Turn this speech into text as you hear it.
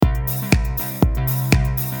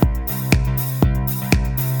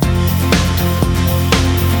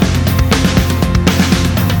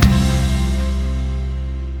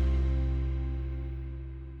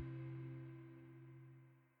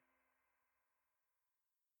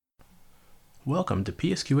Welcome to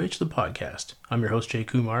PSQH, the podcast. I'm your host, Jay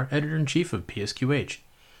Kumar, Editor-in-Chief of PSQH.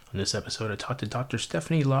 On this episode, I talked to Dr.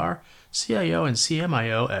 Stephanie Lahr, CIO and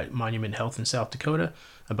CMIO at Monument Health in South Dakota,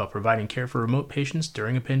 about providing care for remote patients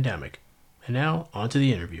during a pandemic. And now, on to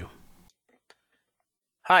the interview.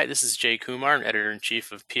 Hi, this is Jay Kumar, I'm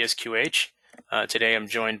Editor-in-Chief of PSQH. Today I'm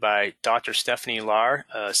joined by Dr. Stephanie Lahr,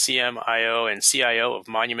 CMIO and CIO of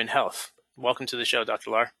Monument Health. Welcome to the show,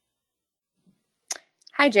 Dr. Lahr.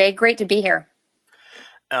 Hi, Jay. Great to be here.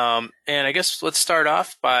 And I guess let's start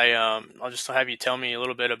off by I'll just have you tell me a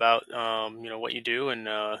little bit about what you do and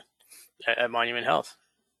at Monument Health.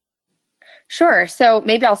 Sure. So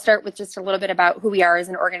maybe I'll start with just a little bit about who we are as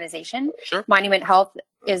an organization. Sure. Monument Health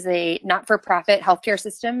is a not-for-profit healthcare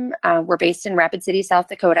system. We're based in Rapid City, South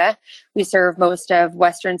Dakota. We serve most of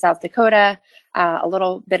western South Dakota, a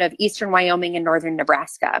little bit of eastern Wyoming and northern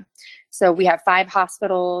Nebraska. So we have 5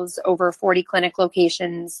 hospitals, over 40 clinic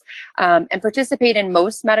locations, and participate in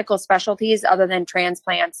most medical specialties other than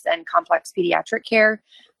transplants and complex pediatric care.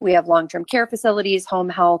 We have long-term care facilities, home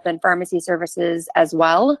health, and pharmacy services as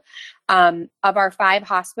well. Of our 5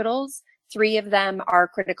 hospitals, 3 of them are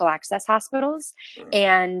critical access hospitals,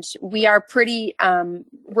 and we are pretty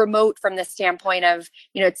remote from the standpoint of,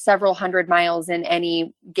 it's several hundred miles in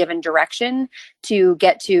any given direction to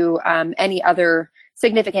get to any other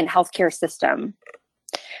significant healthcare system.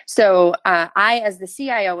 So I, as the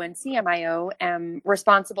CIO and CMIO, am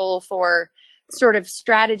responsible for sort of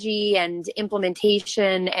strategy and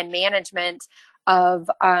implementation and management of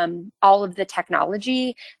all of the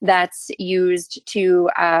technology that's used to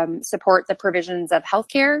support the provisions of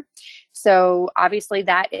healthcare. So obviously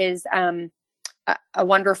that is a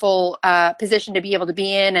wonderful position to be able to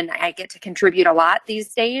be in, and I get to contribute a lot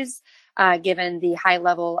these days, given the high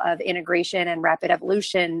level of integration and rapid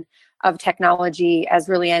evolution of technology as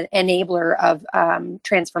really an enabler of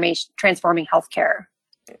transforming healthcare.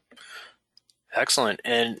 Excellent.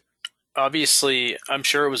 And obviously, I'm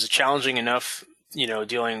sure it was challenging enough,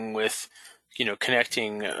 dealing with,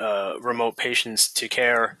 connecting remote patients to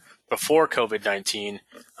care before COVID-19.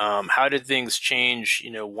 How did things change,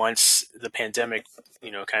 once the pandemic,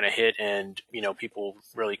 kind of hit and, people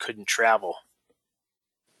really couldn't travel?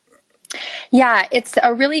 Yeah, it's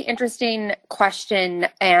a really interesting question,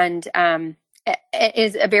 and it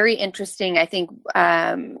is a very interesting, I think,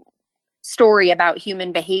 story about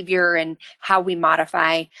human behavior and how we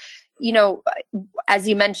modify. As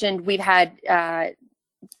you mentioned, we've had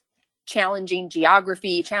challenging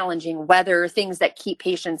geography, challenging weather, things that keep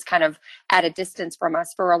patients kind of at a distance from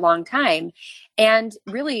us for a long time. And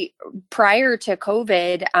really, prior to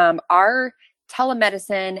COVID, our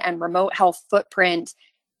telemedicine and remote health footprint,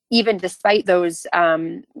 even despite those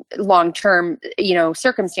long-term,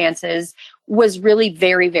 circumstances, was really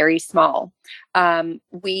very, very small.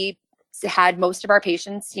 We had most of our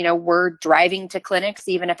patients, were driving to clinics,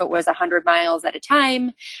 even if it was 100 miles at a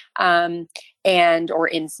time, or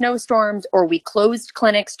in snowstorms, or we closed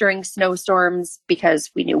clinics during snowstorms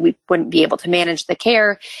because we knew we wouldn't be able to manage the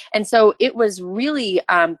care. And so it was really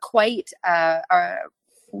quite a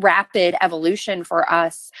rapid evolution for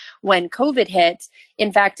us when COVID hit.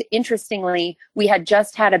 In fact, interestingly, we had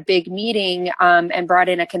just had a big meeting and brought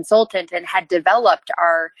in a consultant and had developed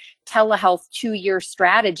our telehealth 2-year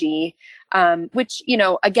strategy, which,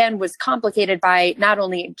 again, was complicated by not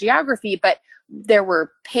only geography, but there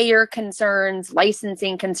were payer concerns,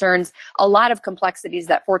 licensing concerns, a lot of complexities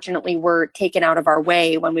that fortunately were taken out of our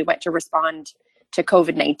way when we went to respond to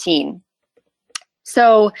COVID-19.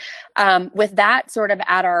 So with that sort of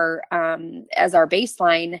at our as our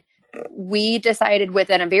baseline, we decided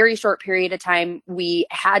within a very short period of time we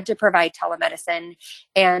had to provide telemedicine,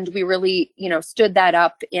 and we really stood that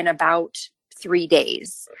up in about 3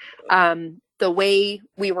 days. The way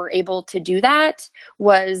we were able to do that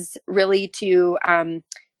was really to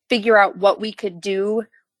figure out what we could do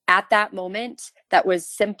at that moment that was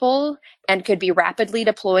simple and could be rapidly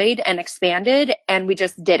deployed and expanded. And we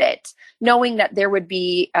just did it, knowing that there would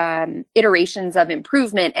be iterations of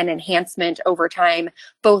improvement and enhancement over time,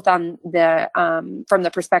 both on the from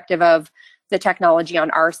the perspective of the technology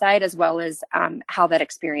on our side, as well as how that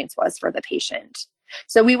experience was for the patient.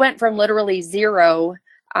 So we went from literally 0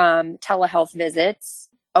 telehealth visits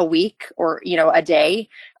a week or a day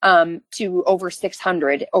to over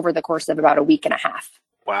 600 over the course of about a week and a half.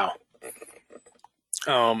 Wow.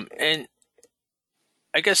 And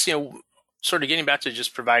I guess, sort of getting back to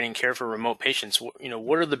just providing care for remote patients,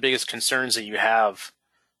 what are the biggest concerns that you have,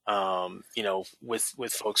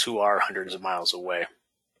 with folks who are hundreds of miles away?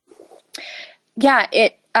 Yeah,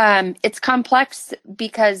 it's complex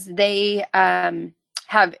because they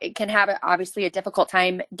it can have obviously a difficult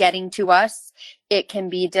time getting to us. It can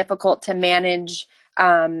be difficult to manage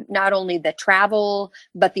not only the travel,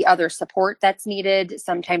 but the other support that's needed.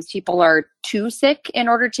 Sometimes people are too sick in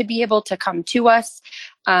order to be able to come to us,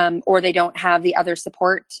 or they don't have the other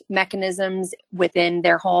support mechanisms within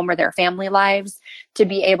their home or their family lives to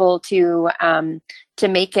be able to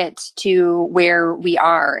make it to where we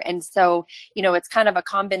are. And so, it's kind of a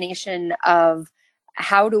combination of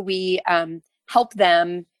how do we help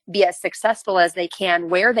them be as successful as they can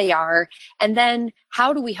where they are, and then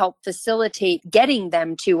how do we help facilitate getting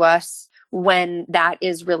them to us when that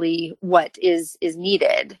is really what is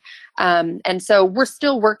needed. And so we're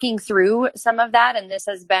still working through some of that, and this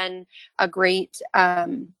has been a great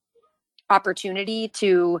opportunity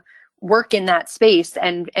to work in that space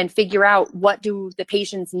and figure out what do the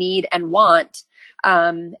patients need and want,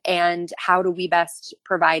 and how do we best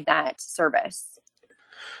provide that service.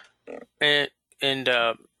 And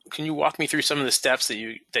can you walk me through some of the steps that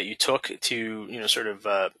you took to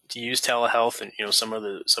to use telehealth, and some of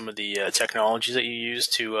the technologies that you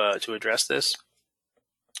used to address this?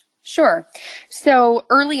 Sure. So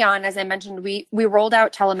early on, as I mentioned, we rolled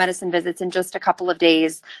out telemedicine visits in just a couple of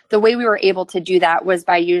days. The way we were able to do that was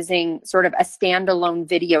by using sort of a standalone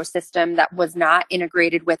video system that was not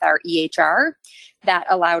integrated with our EHR, that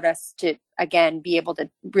allowed us to, again, be able to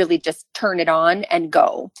really just turn it on and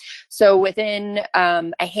go. So within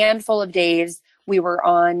a handful of days, we were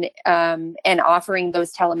on and offering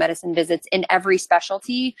those telemedicine visits in every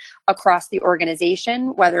specialty across the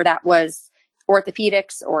organization, whether that was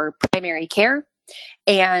orthopedics or primary care.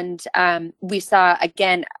 And we saw,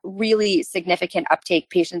 again, really significant uptake.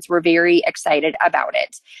 Patients were very excited about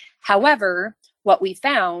it. However, what we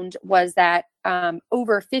found was that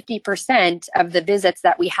over 50% of the visits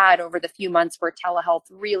that we had over the few months where telehealth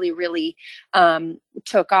really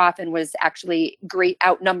took off and was actually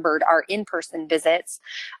outnumbered our in-person visits,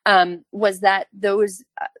 was that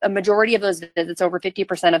a majority of those visits, over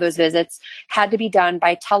 50% of those visits, had to be done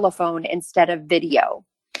by telephone instead of video.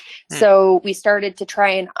 So we started to try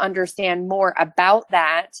and understand more about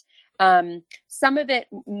that. Some of it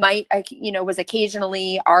was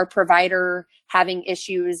occasionally our provider having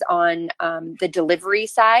issues on the delivery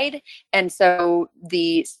side. And so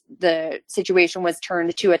the situation was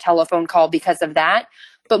turned to a telephone call because of that.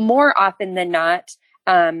 But more often than not,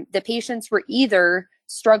 the patients were either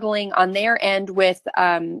struggling on their end with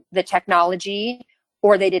the technology,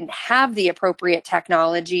 or they didn't have the appropriate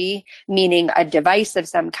technology, meaning a device of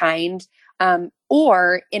some kind,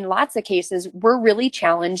 or in lots of cases, we're really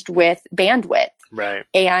challenged with bandwidth. Right.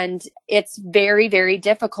 And it's very, very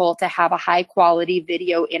difficult to have a high quality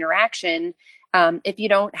video interaction if you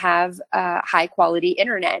don't have high quality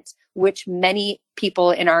internet, which many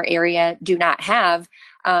people in our area do not have,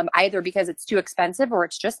 either because it's too expensive or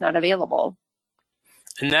it's just not available.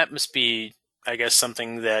 And that must be, I guess,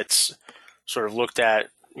 something that's sort of looked at,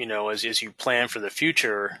 as you plan for the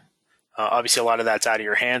future. Obviously, a lot of that's out of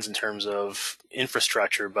your hands in terms of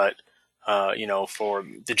infrastructure, but for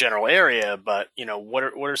the general area. But what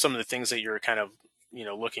are some of the things that you're kind of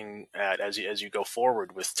looking at as you go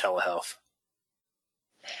forward with telehealth?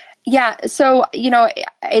 Yeah, so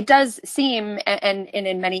it does seem, and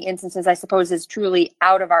in many instances, I suppose, is truly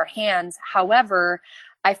out of our hands. However,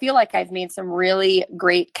 I feel like I've made some really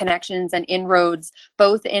great connections and inroads,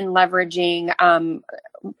 both in leveraging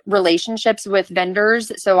relationships with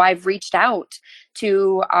vendors. So I've reached out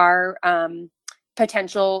to our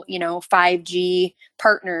potential, 5G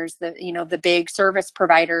partners, the big service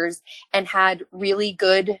providers, and had really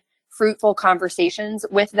good, fruitful conversations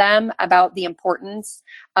with them about the importance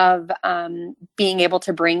of being able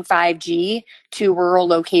to bring 5G to rural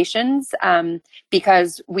locations,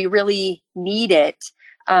 because we really need it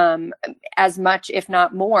as much, if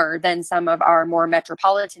not more, than some of our more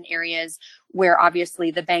metropolitan areas, where obviously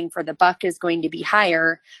the bang for the buck is going to be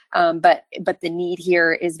higher, but the need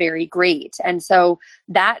here is very great. And so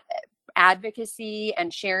that advocacy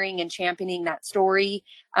and sharing and championing that story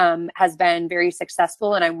has been very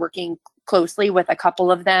successful, and I'm working closely with a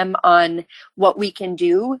couple of them on what we can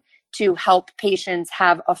do to help patients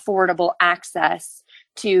have affordable access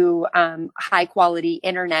to high quality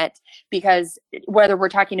internet, because whether we're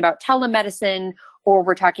talking about telemedicine or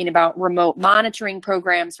we're talking about remote monitoring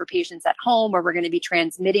programs for patients at home, or we're going to be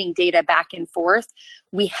transmitting data back and forth,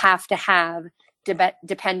 we have to have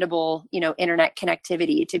dependable, internet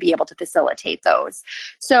connectivity to be able to facilitate those.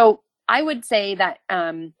 So I would say that,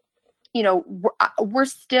 we're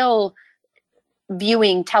still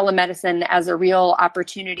viewing telemedicine as a real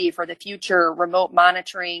opportunity for the future. Remote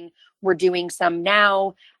monitoring, we're doing some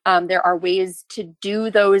now. There are ways to do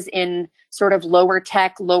those in sort of lower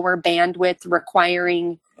tech, lower bandwidth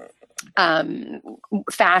requiring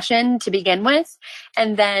fashion to begin with,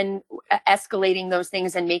 and then escalating those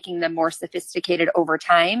things and making them more sophisticated over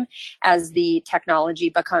time as the technology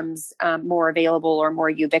becomes more available or more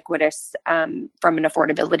ubiquitous from an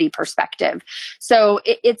affordability perspective. So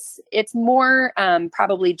it's more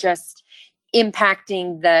probably just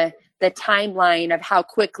impacting the timeline of how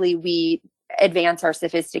quickly we advance our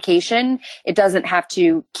sophistication. It doesn't have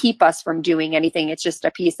to keep us from doing anything. It's just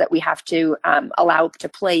a piece that we have to allow to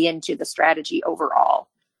play into the strategy overall.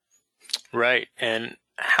 Right. And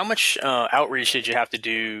how much outreach did you have to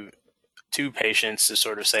do to patients to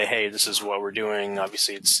sort of say, hey, this is what we're doing?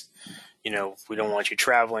 Obviously, it's, we don't want you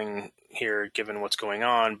traveling here given what's going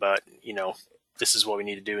on, but, this is what we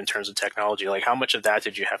need to do in terms of technology. Like, how much of that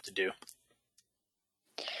did you have to do?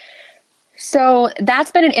 So that's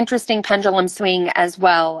been an interesting pendulum swing as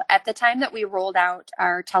well. At the time that we rolled out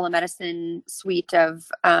our telemedicine suite of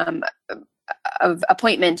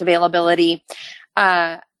appointment availability,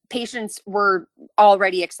 patients were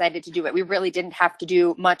already excited to do it. We really didn't have to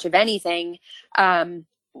do much of anything,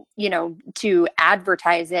 to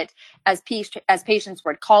advertise it. As patients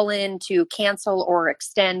would call in to cancel or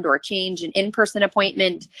extend or change an in-person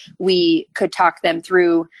appointment, we could talk them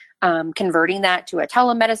through converting that to a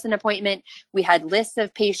telemedicine appointment. We had lists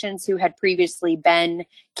of patients who had previously been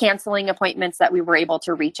canceling appointments that we were able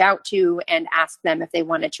to reach out to and ask them if they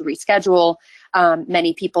wanted to reschedule.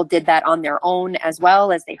 Many people did that on their own as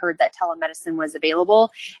well as they heard that telemedicine was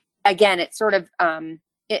available. Again, it's sort of,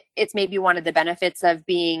 it's maybe one of the benefits of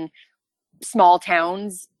being small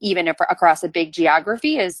towns, even if across a big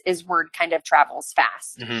geography, is word kind of travels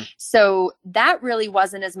fast. Mm-hmm. So that really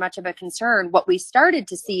wasn't as much of a concern. What we started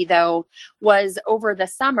to see, though, was over the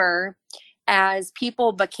summer, as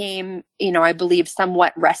people became, I believe,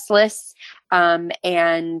 somewhat restless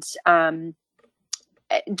and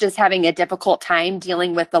just having a difficult time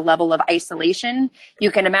dealing with the level of isolation. You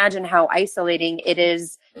can imagine how isolating it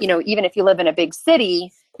is, even if you live in a big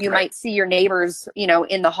city. You right. might see your neighbors,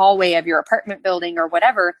 in the hallway of your apartment building or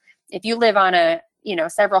whatever. If you live on a,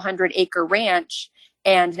 several 100-acre ranch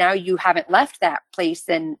and now you haven't left that place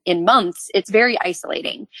in months, it's very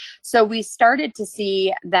isolating. So we started to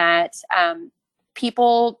see that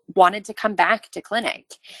people wanted to come back to clinic.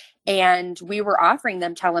 And we were offering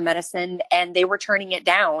them telemedicine and they were turning it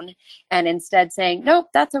down and instead saying, nope,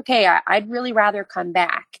 that's okay. I'd really rather come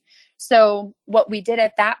back. So what we did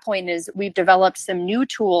at that point is we've developed some new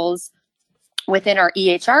tools within our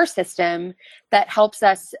EHR system that helps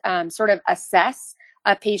us sort of assess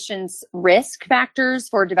a patient's risk factors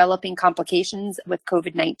for developing complications with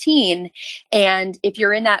COVID-19. And if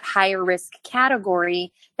you're in that higher risk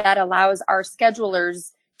category, that allows our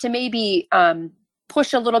schedulers to maybe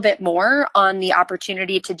push a little bit more on the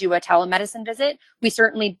opportunity to do a telemedicine visit. We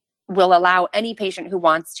certainly will allow any patient who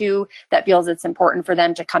wants to, that feels it's important for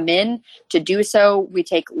them to come in to do so. We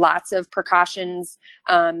take lots of precautions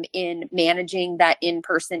in managing that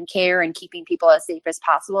in-person care and keeping people as safe as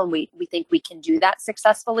possible. And we think we can do that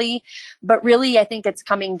successfully. But really, I think it's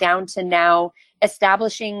coming down to now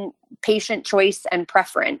establishing patient choice and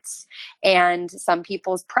preference. And some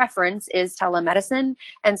people's preference is telemedicine,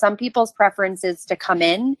 and some people's preference is to come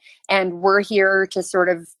in. And we're here to sort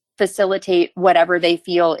of facilitate whatever they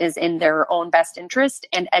feel is in their own best interest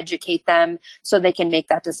and educate them so they can make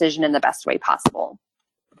that decision in the best way possible.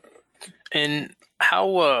 And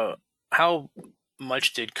how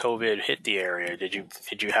much did COVID hit the area? Did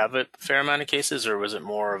you have a fair amount of cases, or was it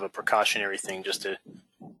more of a precautionary thing just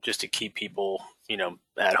to keep people,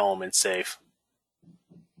 at home and safe?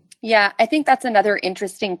 Yeah, I think that's another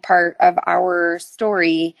interesting part of our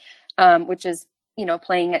story, which is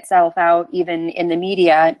playing itself out even in the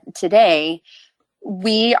media today.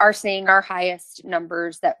 We are seeing our highest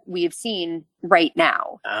numbers that we've seen right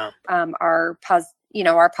now. Our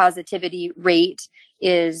positivity rate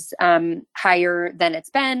is higher than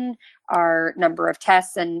it's been. Our number of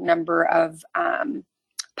tests and number of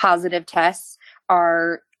positive tests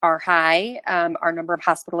are high. Our number of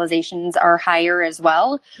hospitalizations are higher as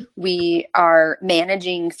well. We are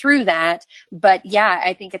managing through that. But yeah,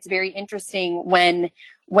 I think it's very interesting when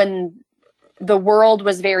the world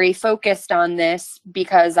was very focused on this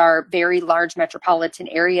because our very large metropolitan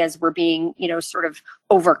areas were being, sort of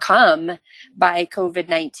overcome by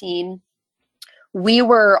COVID-19. We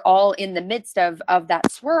were all in the midst of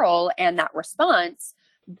that swirl and that response.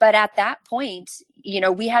 But at that point,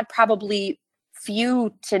 we had probably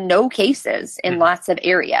few to no cases in lots of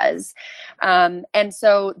areas. And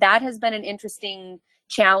so that has been an interesting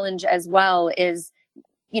challenge as well, is,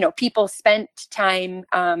 people spent time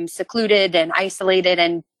secluded and isolated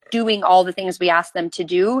and doing all the things we asked them to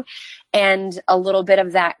do. And a little bit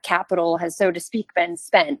of that capital has, so to speak, been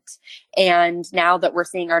spent. And now that we're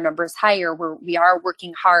seeing our numbers higher, we are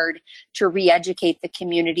working hard to re-educate the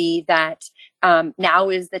community that now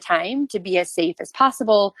is the time to be as safe as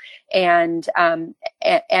possible, and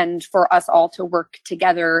for us all to work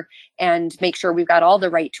together and make sure we've got all the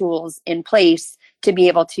right tools in place to be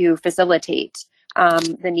able to facilitate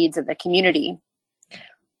the needs of the community.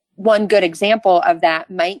 One good example of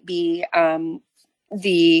that might be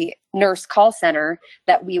the nurse call center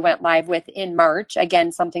that we went live with in March.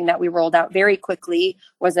 Again, something that we rolled out very quickly,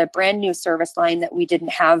 was a brand new service line that we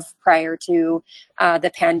didn't have prior to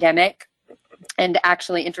the pandemic. And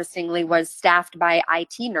actually, interestingly, was staffed by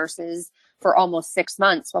IT nurses for almost 6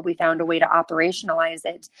 months while we found a way to operationalize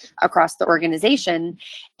it across the organization.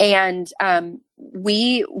 And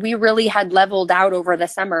we really had leveled out over the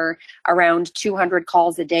summer around 200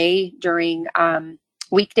 calls a day during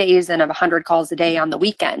weekdays and of 100 calls a day on the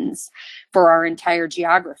weekends for our entire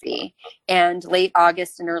geography. And late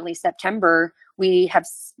August and early September, we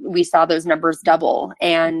saw those numbers double,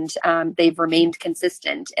 and they've remained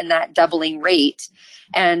consistent in that doubling rate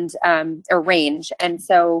and or range. And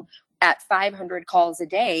so at 500 calls a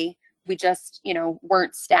day, we just,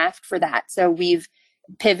 weren't staffed for that. So we've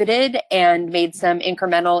pivoted and made some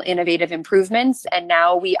incremental innovative improvements. And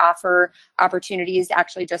now we offer opportunities,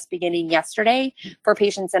 actually just beginning yesterday, for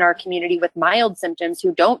patients in our community with mild symptoms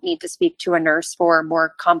who don't need to speak to a nurse for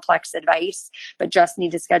more complex advice, but just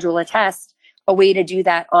need to schedule a test, a way to do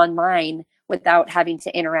that online without having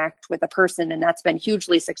to interact with a person. And that's been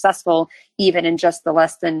hugely successful, even in just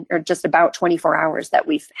just about 24 hours that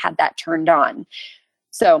we've had that turned on.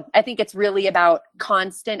 So I think it's really about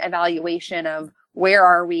constant evaluation of where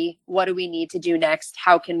are we, what do we need to do next,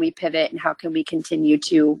 how can we pivot, and how can we continue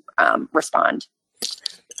to respond.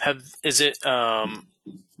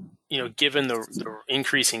 Given the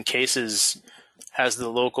increasing cases, has the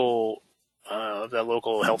local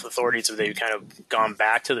health authorities, have they kind of gone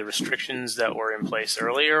back to the restrictions that were in place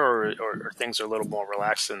earlier, or things are a little more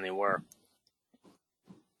relaxed than they were?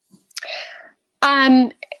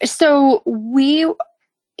 So we,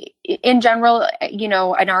 in general, in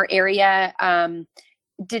our area,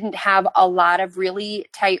 didn't have a lot of really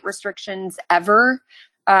tight restrictions ever.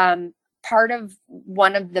 Part of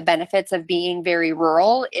one of the benefits of being very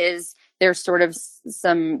rural is there's sort of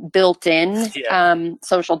some built-in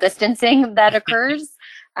social distancing that occurs.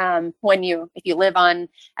 If you live on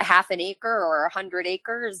a half an acre or 100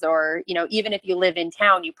 acres, or, even if you live in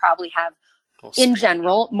town, you probably have, in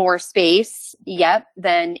general, more space,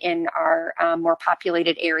 than in our more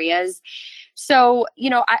populated areas. So,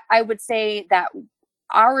 I would say that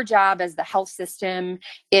our job as the health system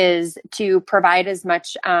is to provide as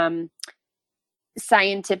much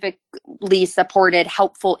scientifically supported,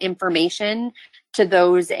 helpful information to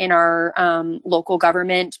those in our local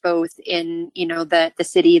government, both in, the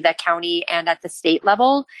city, the county, and at the state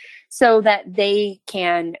level, so that they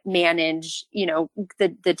can manage,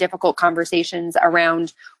 the difficult conversations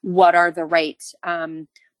around what are the right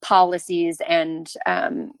policies and,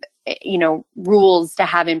 rules to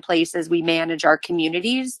have in place as we manage our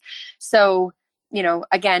communities. So,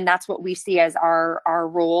 again, that's what we see as our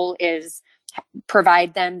role, is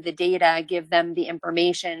provide them the data, give them the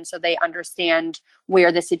information so they understand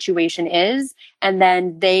where the situation is. And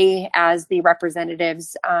then they, as the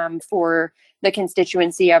representatives for the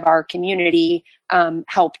constituency of our community,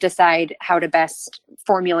 help decide how to best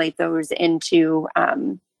formulate those into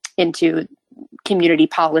community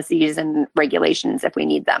policies and regulations if we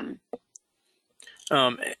need them.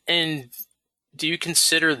 And do you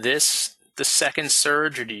consider this the second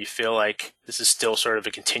surge, or do you feel like this is still sort of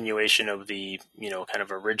a continuation of the, kind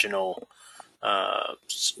of original,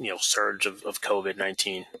 surge of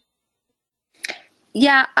COVID-19?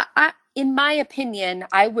 Yeah, in my opinion,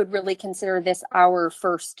 I would really consider this our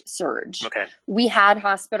first surge. Okay. We had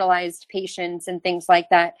hospitalized patients and things like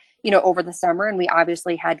that, over the summer, and we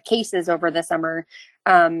obviously had cases over the summer.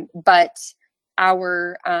 But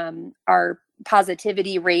our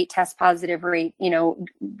positivity rate, test positive rate,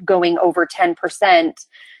 going over 10%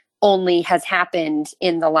 only has happened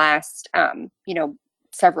in the last,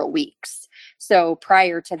 several weeks. So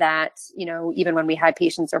prior to that, even when we had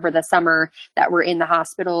patients over the summer that were in the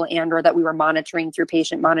hospital or that we were monitoring through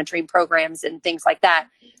patient monitoring programs and things like that,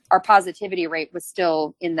 our positivity rate was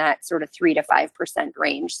still in that sort of 3 to 5%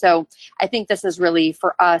 range. So I think this is really,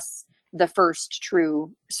 for us, the first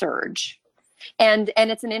true surge. And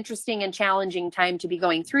it's an interesting and challenging time to be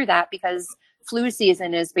going through that because flu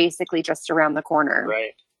season is basically just around the corner.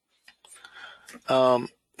 Right.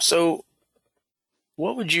 So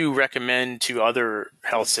what would you recommend to other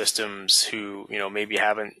health systems who, maybe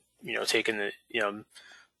haven't, taken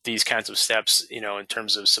these kinds of steps, in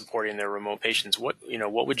terms of supporting their remote patients? What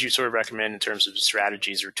would you sort of recommend in terms of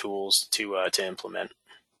strategies or tools to implement?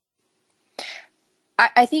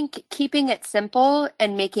 I think keeping it simple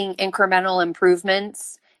and making incremental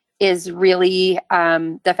improvements is really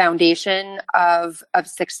the foundation of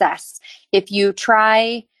success. If you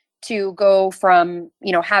try to go from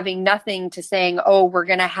having nothing to saying, oh, we're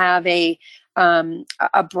going to have a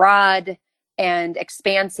broad and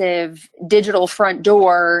expansive digital front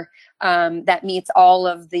door that meets all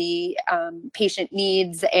of the patient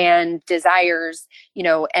needs and desires,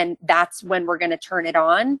 and that's when we're going to turn it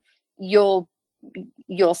on, you'll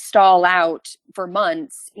stall out for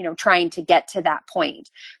months, trying to get to that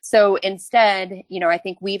point. So instead, I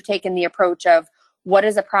think we've taken the approach of what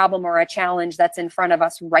is a problem or a challenge that's in front of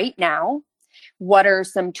us right now? What are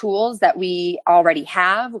some tools that we already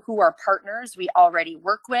have? Who are partners we already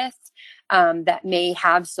work with that may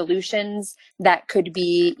have solutions that could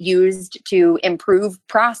be used to improve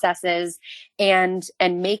processes and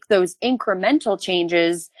make those incremental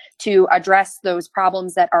changes to address those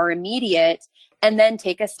problems that are immediate, and then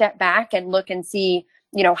take a step back and look and see,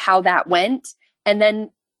 how that went, and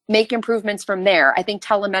then make improvements from there. I think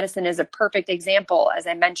telemedicine is a perfect example. As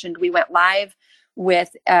I mentioned, we went live with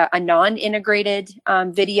a non-integrated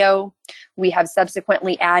video. We have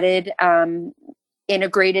subsequently added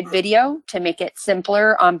integrated video to make it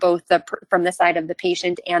simpler on both from the side of the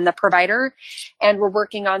patient and the provider. And we're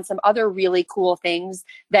working on some other really cool things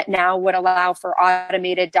that now would allow for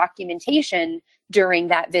automated documentation during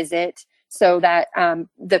that visit, so that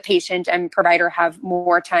the patient and provider have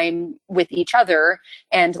more time with each other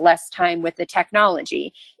and less time with the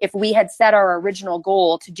technology. If we had set our original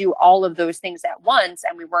goal to do all of those things at once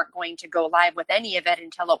and we weren't going to go live with any of it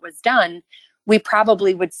until it was done, we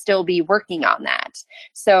probably would still be working on that.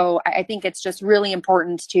 So I think it's just really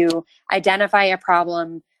important to identify a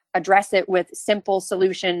problem, address it with simple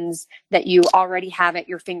solutions that you already have at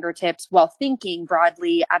your fingertips, while thinking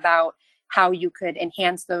broadly about how you could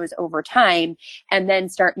enhance those over time, and then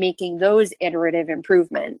start making those iterative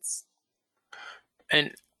improvements.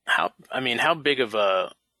 And how big of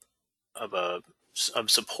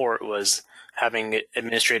support was having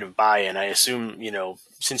administrative buy-in? I assume,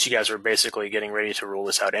 since you guys were basically getting ready to roll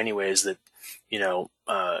this out anyways, that,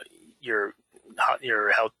 your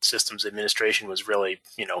health systems administration was really,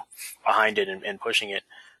 behind it and pushing it.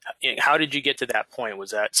 How did you get to that point?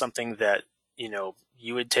 Was that something that,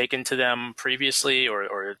 you had taken to them previously,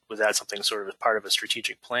 or was that something sort of part of a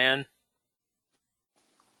strategic plan?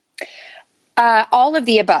 All of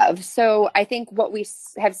the above. So I think what we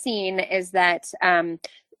have seen is that,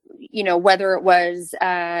 whether it was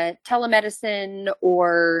telemedicine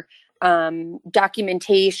or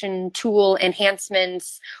documentation tool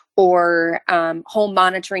enhancements or home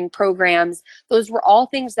monitoring programs, those were all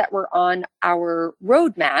things that were on our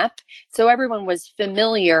roadmap. So everyone was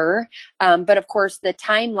familiar, but of course the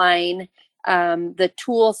timeline, the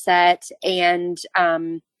tool set, and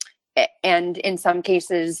in some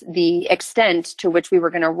cases the extent to which we were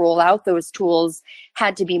going to roll out those tools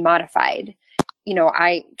had to be modified.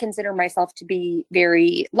 I consider myself to be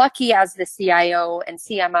very lucky as the CIO and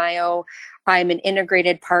CMIO. I'm an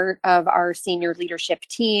integrated part of our senior leadership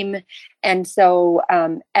team. And so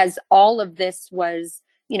as all of this was,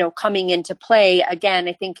 coming into play, again,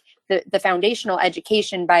 I think the foundational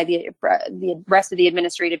education by the rest of the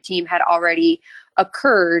administrative team had already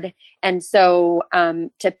occurred. And so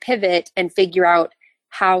to pivot and figure out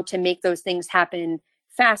how to make those things happen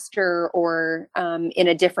faster or in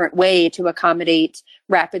a different way to accommodate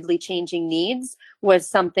rapidly changing needs was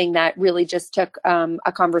something that really just took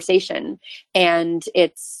a conversation. And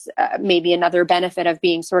it's maybe another benefit of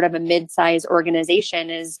being sort of a mid-size organization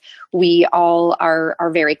is we all are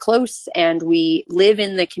very close, and we live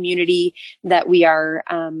in the community that we are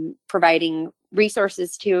providing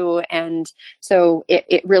resources to. And so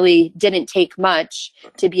it really didn't take much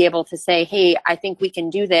to be able to say, hey, I think we can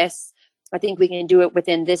do this. I think we can do it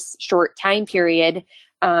within this short time period.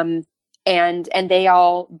 And they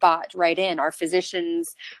all bought right in. Our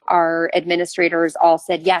physicians, our administrators all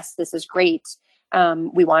said, yes, this is great.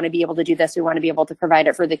 We want to be able to do this. We want to be able to provide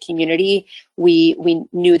it for the community. We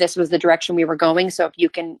knew this was the direction we were going. So if you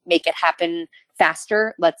can make it happen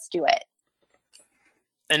faster, let's do it.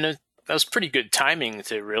 And that was pretty good timing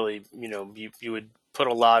to really, you would put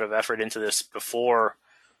a lot of effort into this before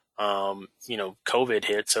COVID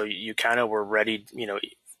hit. So you kind of were ready,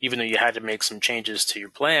 even though you had to make some changes to your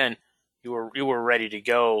plan, you were ready to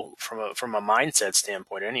go from a mindset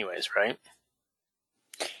standpoint anyways, right?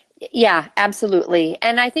 Yeah, absolutely.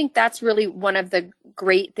 And I think that's really one of the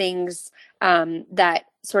great things that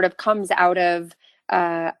sort of comes out of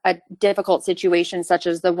a difficult situation such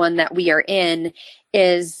as the one that we are in,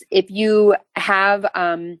 is if you have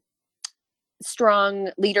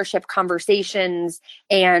strong leadership conversations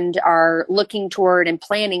and are looking toward and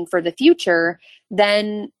planning for the future,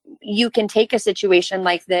 then you can take a situation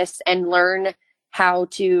like this and learn how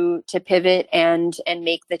to pivot and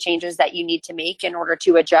make the changes that you need to make in order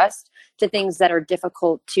to adjust to things that are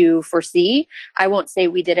difficult to foresee. I won't say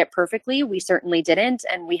we did it perfectly. We certainly didn't,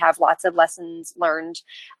 and we have lots of lessons learned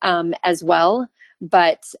as well.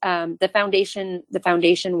 But the foundation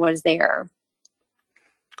was there.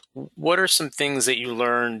 What are some things that you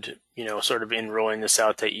learned, sort of in rolling this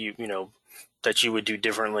out that that you would do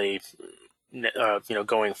differently,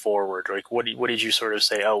 going forward? Like, what did you sort of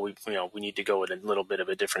say? Oh, we need to go in a little bit of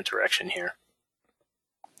a different direction here.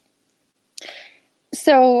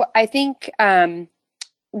 So I think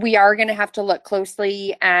we are going to have to look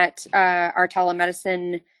closely at our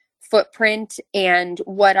telemedicine footprint and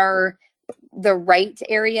what are the right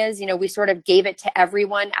areas. We sort of gave it to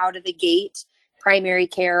everyone out of the gate, primary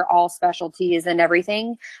care, all specialties and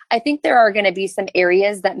everything. I think there are going to be some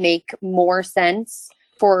areas that make more sense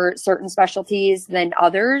for certain specialties than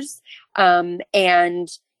others.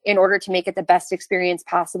 And in order to make it the best experience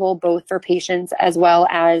possible, both for patients as well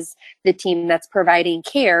as the team that's providing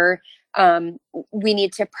care, we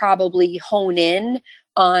need to probably hone in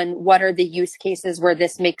on what are the use cases where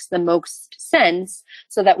this makes the most sense,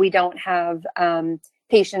 so that we don't have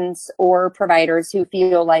patients or providers who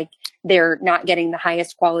feel like they're not getting the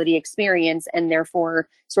highest quality experience and therefore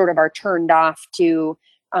sort of are turned off to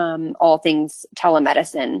all things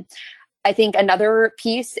telemedicine. I think another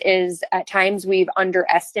piece is at times we've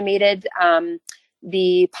underestimated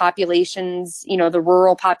the population's, the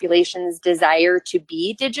rural population's desire to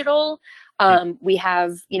be digital. We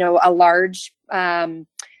have, a large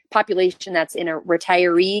population that's in a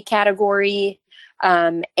retiree category.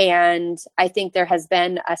 And I think there has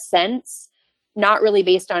been a sense, not really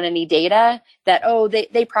based on any data, that,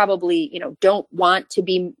 they probably, don't want to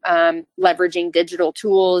be leveraging digital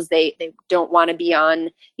tools. They don't want to be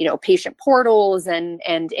on, patient portals and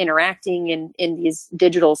interacting in these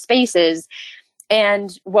digital spaces.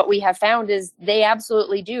 And what we have found is they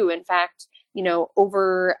absolutely do. In fact,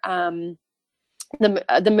 over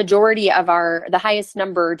the majority of the highest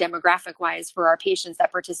number demographic wise for our patients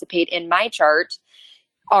that participate in my chart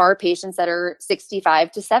are patients that are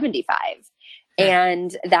 65 to 75.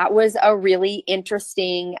 And that was a really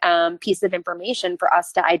interesting piece of information for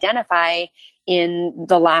us to identify in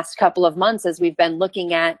the last couple of months as we've been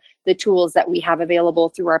looking at the tools that we have available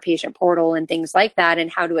through our patient portal and things like that,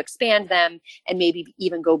 and how to expand them and maybe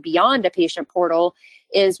even go beyond a patient portal,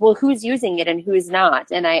 is, well, who's using it and who's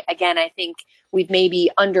not? And I think we've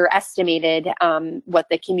maybe underestimated what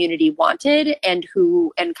the community wanted and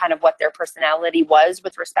kind of what their personality was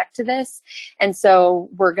with respect to this. And so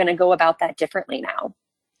we're going to go about that differently now.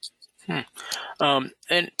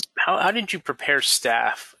 And how did you prepare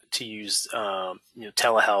staff to use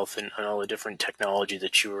telehealth and all the different technology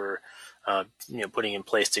that you were putting in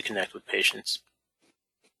place to connect with patients?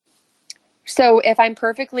 So if I'm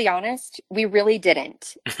perfectly honest, we really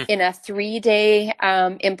didn't. In a 3-day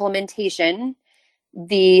implementation,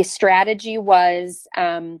 the strategy was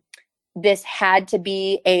this had to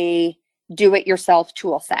be a do-it-yourself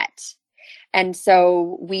tool set. And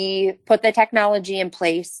so we put the technology in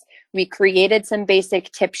place. We created some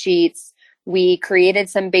basic tip sheets. We created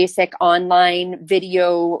some basic online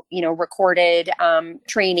video, recorded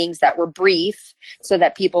trainings that were brief so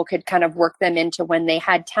that people could kind of work them into when they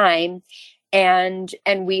had time. And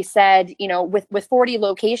we said, with 40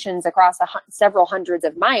 locations across several hundreds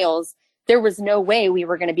of miles, there was no way we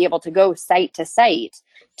were going to be able to go site to site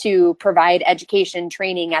to provide education,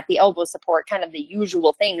 training, at the elbow support, kind of the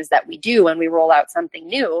usual things that we do when we roll out something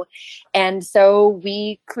new. And so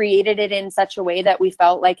we created it in such a way that we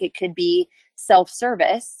felt like it could be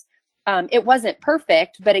self-service. It wasn't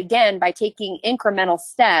perfect, but again, by taking incremental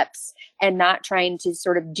steps and not trying to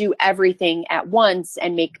sort of do everything at once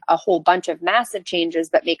and make a whole bunch of massive changes,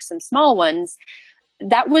 but make some small ones,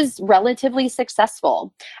 that was relatively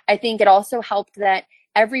successful. I think it also helped that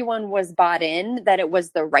everyone was bought in that it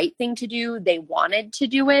was the right thing to do. They wanted to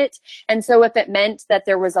do it. And so if it meant that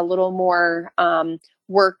there was a little more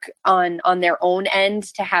work on their own end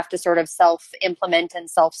to have to sort of self-implement and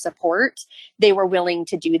self-support, they were willing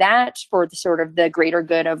to do that for the sort of the greater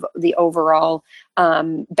good of the overall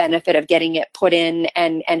benefit of getting it put in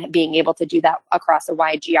and being able to do that across a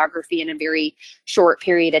wide geography in a very short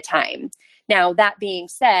period of time. Now, that being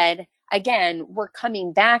said, again, we're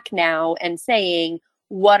coming back now and saying,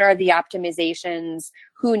 what are the optimizations?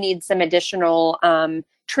 Who needs some additional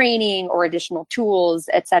training or additional tools,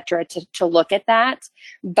 et cetera, to look at that?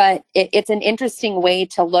 But it's an interesting way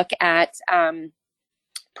to look at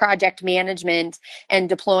project management and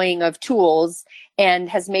deploying of tools, and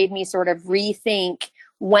has made me sort of rethink,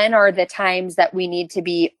 when are the times that we need to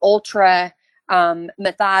be ultra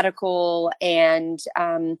methodical and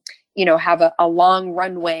have a long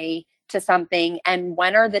runway to something, and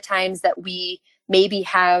when are the times that we maybe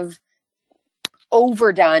have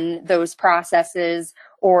overdone those processes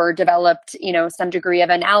or developed, some degree of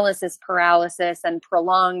analysis paralysis and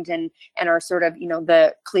prolonged and are sort of,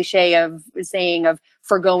 the cliche of saying of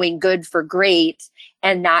forgoing good for great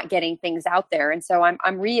and not getting things out there. And so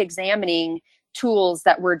I'm re-examining tools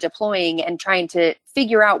that we're deploying and trying to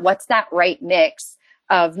figure out what's that right mix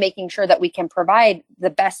of making sure that we can provide the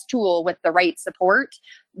best tool with the right support,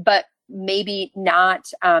 but maybe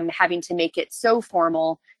not having to make it so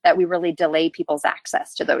formal that we really delay people's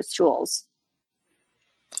access to those tools.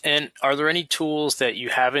 And are there any tools that you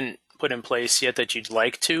haven't put in place yet that you'd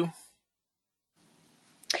like to?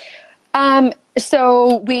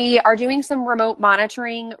 So we are doing some remote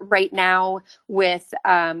monitoring right now with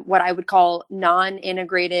what I would call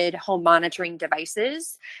non-integrated home monitoring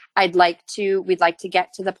devices. We'd like to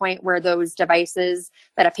get to the point where those devices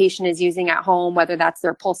that a patient is using at home, whether that's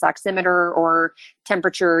their pulse oximeter or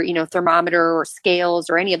temperature, thermometer or scales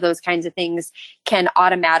or any of those kinds of things, can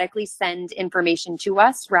automatically send information to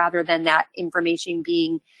us rather than that information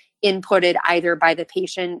being inputted either by the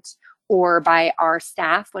patient or by our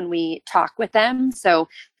staff when we talk with them. So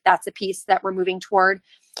that's a piece that we're moving toward.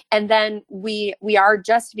 And then we are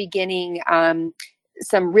just beginning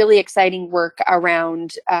some really exciting work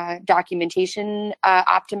around documentation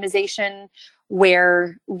optimization,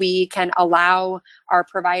 where we can allow our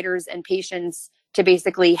providers and patients to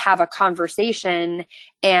basically have a conversation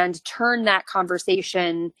and turn that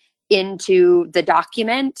conversation into the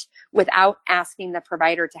document without asking the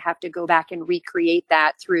provider to have to go back and recreate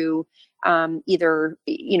that through either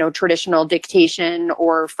traditional dictation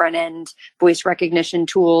or front end voice recognition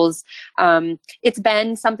tools. It's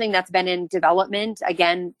been something that's been in development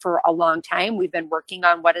again for a long time. We've been working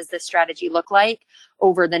on what does this strategy look like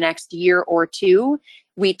over the next year or two.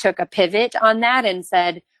 We took a pivot on that and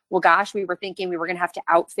said, well, gosh, we were thinking we were going to have to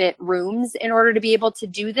outfit rooms in order to be able to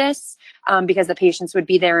do this because the patients would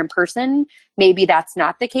be there in person. Maybe that's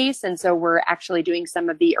not the case. And so we're actually doing some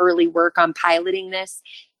of the early work on piloting this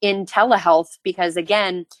in telehealth because,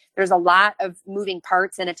 again, there's a lot of moving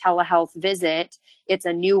parts in a telehealth visit. It's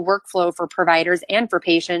a new workflow for providers and for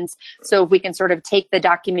patients. So if we can sort of take the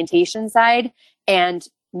documentation side and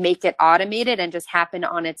make it automated and just happen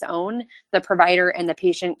on its own, the provider and the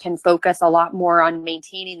patient can focus a lot more on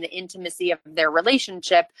maintaining the intimacy of their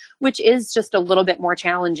relationship, which is just a little bit more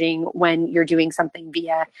challenging when you're doing something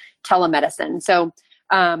via telemedicine. So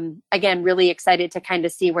again, really excited to kind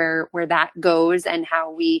of see where that goes and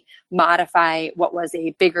how we modify what was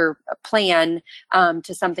a bigger plan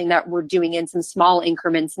to something that we're doing in some small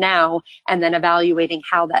increments now, and then evaluating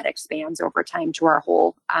how that expands over time to our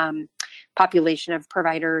whole population of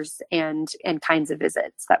providers and kinds of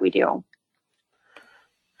visits that we do.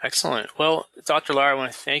 Excellent. Well, Dr. Lar, I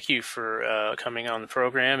want to thank you for coming on the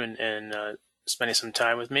program and spending some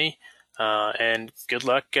time with me. And good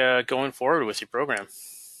luck going forward with your program.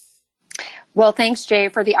 Well, thanks, Jay,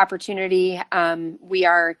 for the opportunity. We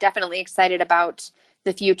are definitely excited about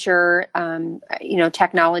the future.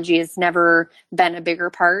 Technology has never been a bigger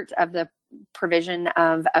part of the provision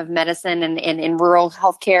of medicine and in rural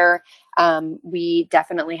healthcare. We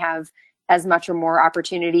definitely have as much or more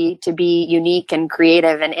opportunity to be unique and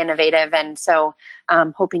creative and innovative. And so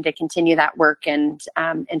hoping to continue that work and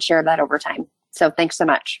share that over time. So thanks so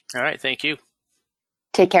much. All right. Thank you.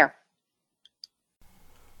 Take care.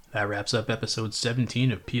 That wraps up episode 17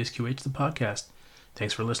 of PSQH, the podcast.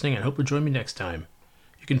 Thanks for listening and hope you'll join me next time.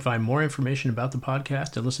 You can find more information about the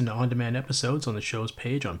podcast and listen to on-demand episodes on the show's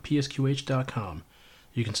page on psqh.com.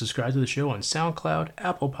 You can subscribe to the show on SoundCloud,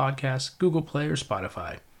 Apple Podcasts, Google Play, or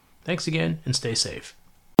Spotify. Thanks again, and stay safe.